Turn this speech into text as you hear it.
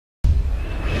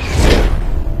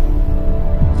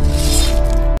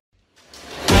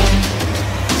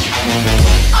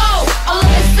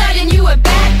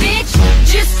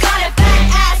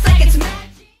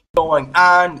going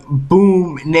on,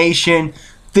 Boom Nation?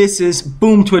 This is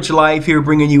Boom Twitch Live here,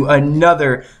 bringing you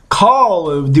another Call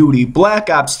of Duty Black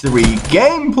Ops 3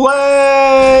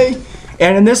 gameplay.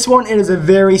 And in this one, it is a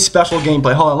very special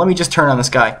gameplay. Hold on, let me just turn on this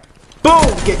guy. Boom,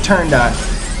 get turned on.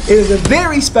 It is a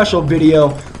very special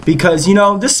video because, you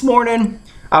know, this morning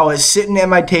I was sitting at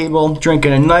my table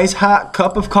drinking a nice hot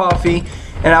cup of coffee,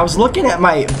 and I was looking at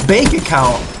my bank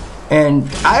account, and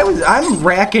I'm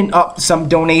racking up some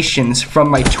donations from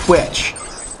my Twitch.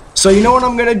 So you know what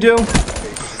I'm gonna do?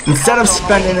 Instead of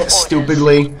spending it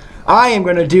stupidly, I am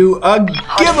gonna do a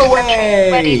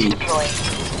giveaway.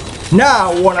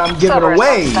 Now what I'm giving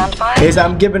away is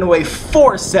I'm giving away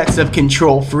 4 sets of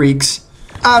Control Freaks.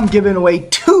 I'm giving away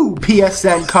 2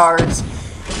 PSN cards,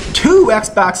 2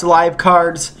 Xbox Live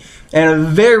cards, and a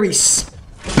very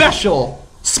special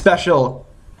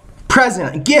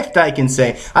present, gift, I can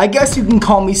say. I guess you can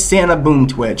call me Santa Boom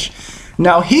Twitch.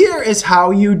 Now here is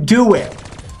how you do it.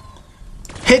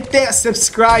 Hit that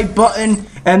subscribe button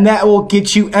and that will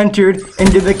get you entered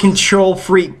into the Control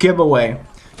Freak giveaway.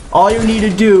 All you need to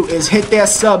do is hit that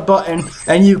sub button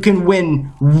and you can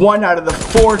win 1 out of the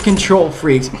 4 Control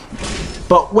Freaks.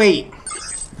 But wait,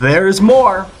 there's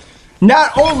more.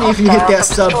 Not only if you hit that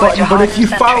sub button, but if you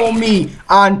follow me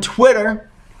on Twitter,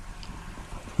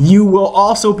 you will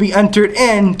also be entered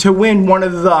in to win one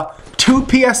of the 2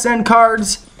 PSN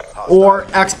cards or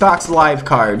Xbox Live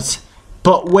cards.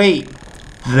 But wait,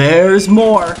 there's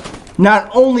more.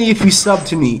 Not only if you sub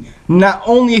to me, not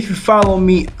only if you follow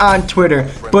me on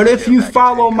Twitter, but if you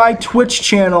follow my Twitch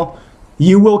channel,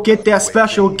 you will get that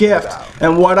special gift.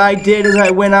 And what I did is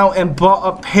I went out and bought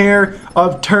a pair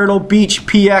of Turtle Beach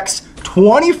PX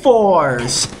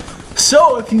 24s.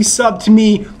 So if you sub to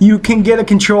me, you can get a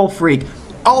Control Freak.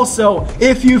 Also,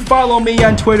 if you follow me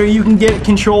on Twitter, you can get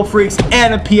Control Freaks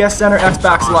and a PSN or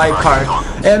Xbox Live card.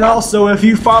 And also, if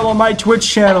you follow my Twitch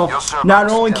channel, not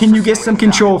only can you get some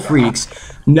Control Freaks,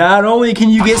 not only can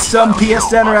you get some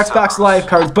PSN or Xbox Live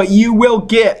cards, but you will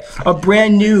get a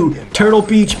brand new Turtle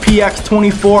Beach PX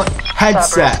 24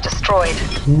 headset.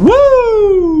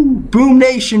 Woo! Boom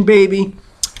Nation, baby.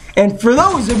 And for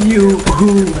those of you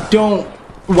who don't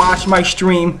watch my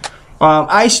stream,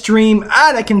 I stream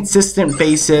on a consistent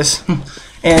basis,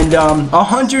 and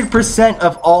 100%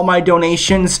 of all my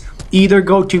donations either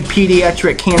go to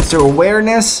pediatric cancer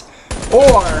awareness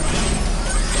or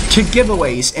to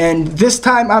giveaways. And this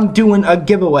time I'm doing a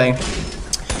giveaway.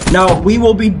 Now we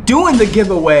will be doing the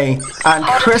giveaway on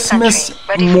Christmas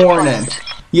morning.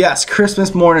 Yes,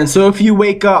 Christmas morning. So if you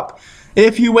wake up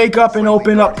and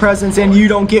open up presents and you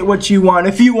don't get what you want,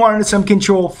 if you wanted some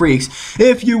Control Freaks,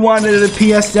 if you wanted a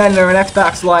PSN or an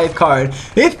Xbox Live card,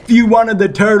 if you wanted the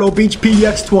Turtle Beach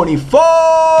PX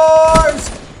 24s,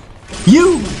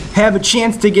 you have a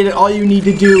chance to get it. All you need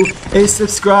to do is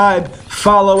subscribe,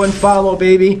 follow, and follow,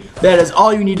 baby. That is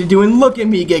all you need to do. And look at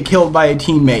me get killed by a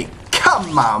teammate.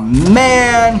 Come on,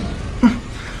 man.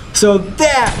 So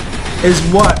that is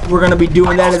what we're going to be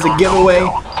doing. That is a giveaway.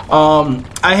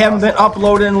 I haven't been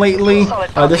uploading lately.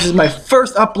 This is my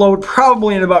first upload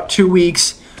probably in about 2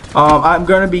 weeks. I'm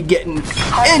going to be getting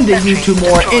into YouTube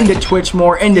more, into Twitch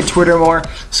more, into Twitter more.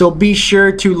 So be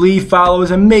sure to leave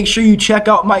follows and make sure you check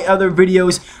out my other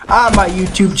videos on my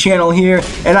YouTube channel here.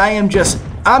 And I'm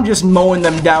just mowing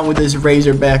them down with this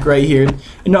Razorback right here.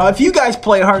 Now, if you guys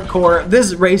play hardcore,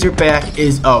 this Razorback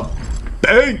is a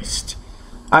beast.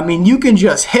 I mean, you can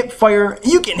just hip fire.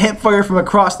 You can hip fire from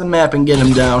across the map and get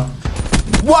him down.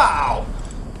 Wow.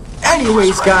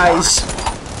 Anyways, guys,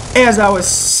 as I was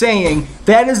saying,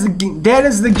 that is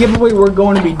the giveaway we're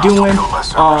going to be doing.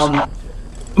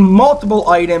 Multiple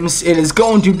items. It is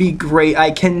going to be great.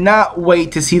 I cannot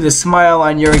wait to see the smile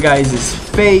on your guys'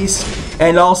 face.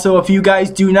 And also, if you guys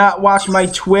do not watch my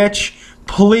Twitch,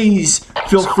 please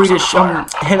feel free to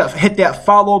hit that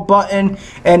follow button.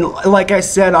 And like I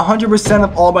said, 100%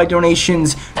 of all my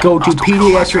donations go to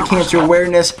pediatric cancer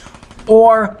awareness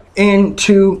or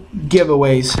into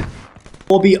giveaways.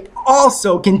 We'll be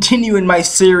also continuing my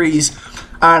series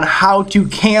on how to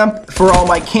camp for all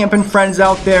my camping friends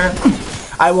out there.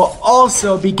 I will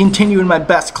also be continuing my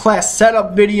best class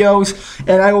setup videos,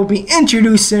 and I will be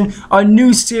introducing a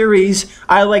new series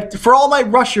I like for all my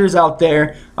rushers out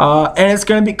there, and it's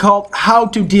going to be called How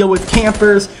to Deal with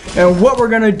Campers. And what we're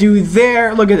going to do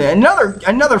there, look at that,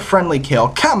 another friendly kill,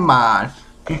 come on.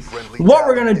 What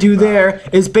we're going to do there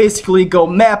is basically go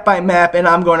map by map, and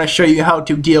I'm going to show you how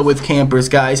to deal with campers,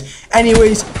 guys.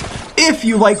 Anyways, if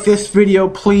you like this video,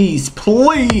 please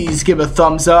give a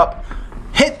thumbs up.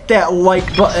 Hit that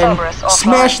like button,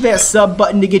 smash that sub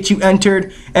button to get you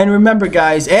entered, and remember,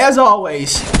 guys, as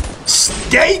always,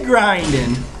 stay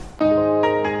grinding.